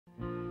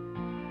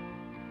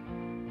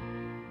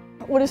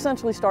What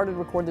essentially started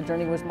Record the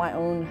Journey was my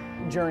own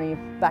journey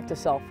back to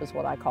self, is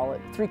what I call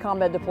it. 3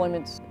 combat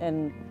deployments,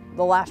 and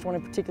the last one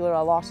in particular,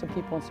 I lost some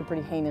people in some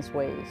pretty heinous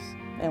ways.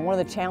 And one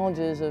of the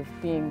challenges of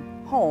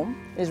being home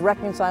is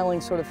reconciling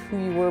sort of who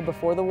you were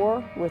before the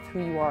war with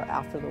who you are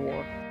after the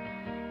war.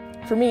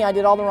 For me, I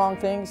did all the wrong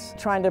things,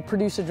 trying to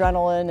produce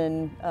adrenaline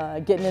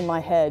and getting in my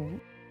head.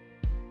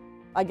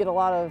 I get a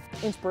lot of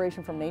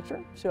inspiration from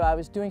nature, so I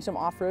was doing some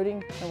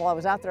off-roading, and while I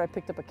was out there, I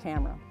picked up a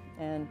camera.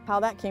 And how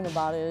that came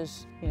about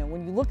is,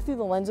 when you look through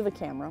the lens of a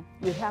camera,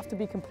 you have to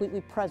be completely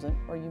present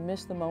or you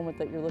miss the moment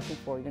that you're looking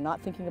for. You're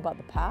not thinking about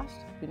the past,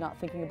 you're not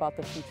thinking about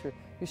the future,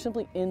 you're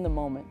simply in the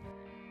moment.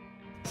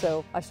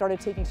 So I started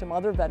taking some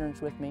other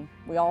veterans with me.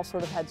 We all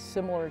sort of had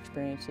similar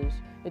experiences.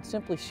 It's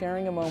simply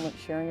sharing a moment,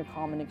 sharing a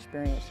common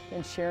experience,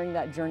 and sharing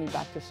that journey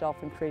back to self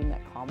and creating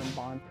that common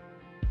bond.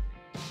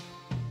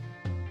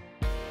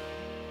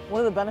 One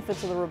of the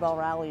benefits of the Rebelle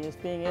Rally is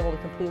being able to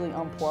completely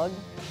unplug,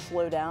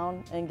 slow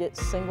down, and get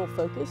single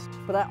focused.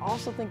 But I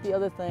also think the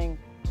other thing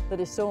that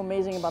is so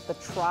amazing about the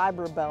tribe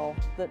Rebelle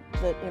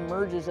that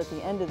emerges at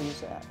the end of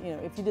these,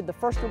 if you did the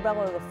first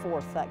Rebelle or the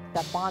fourth, that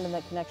bond and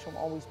that connection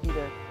will always be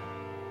there.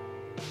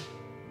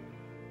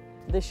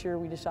 This year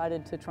we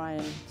decided to try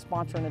and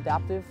sponsor an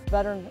adaptive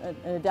veteran.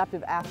 An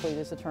adaptive athlete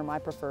is the term I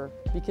prefer,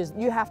 because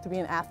you have to be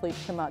an athlete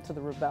to come out to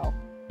the Rebelle.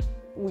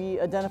 We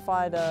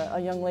identified a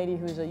young lady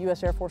who's a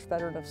U.S. Air Force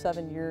veteran of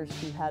 7 years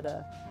who had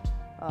a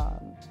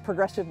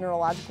progressive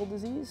neurological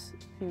disease,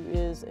 who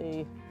is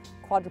a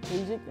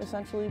quadriplegic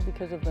essentially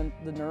because of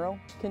the neuro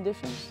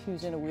conditions,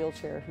 who's in a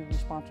wheelchair, who we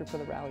sponsored for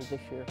the rally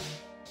this year.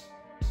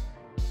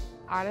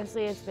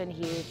 Honestly, it's been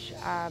huge.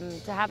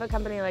 To have a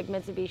company like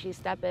Mitsubishi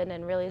step in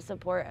and really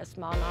support a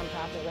small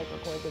nonprofit like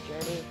Record the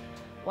Journey,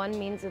 one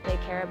means that they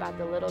care about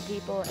the little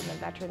people and the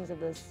veterans of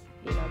this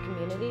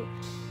community,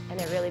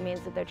 and it really means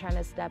that they're trying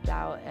to step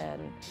out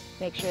and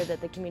make sure that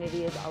the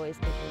community is always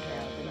taken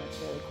care of, and that's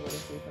really cool to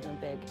see from a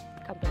big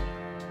company.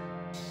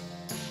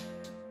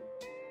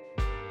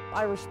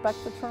 I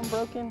respect the term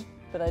broken,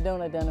 but I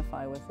don't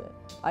identify with it.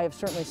 I have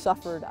certainly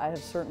suffered, I have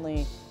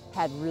certainly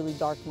had really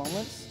dark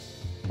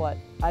moments, but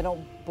I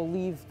don't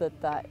believe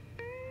that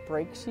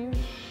breaks you.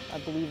 I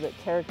believe that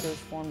character is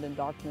formed in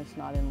darkness,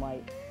 not in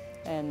light.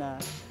 And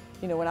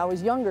when I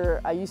was younger,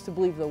 I used to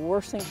believe the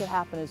worst thing could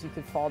happen is you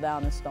could fall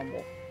down and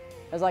stumble.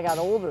 As I got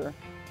older,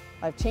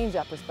 I've changed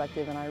that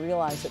perspective and I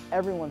realized that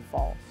everyone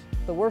falls.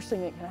 The worst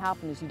thing that can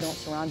happen is you don't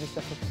surround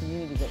yourself with a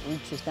community that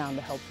reaches down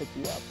to help pick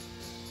you up.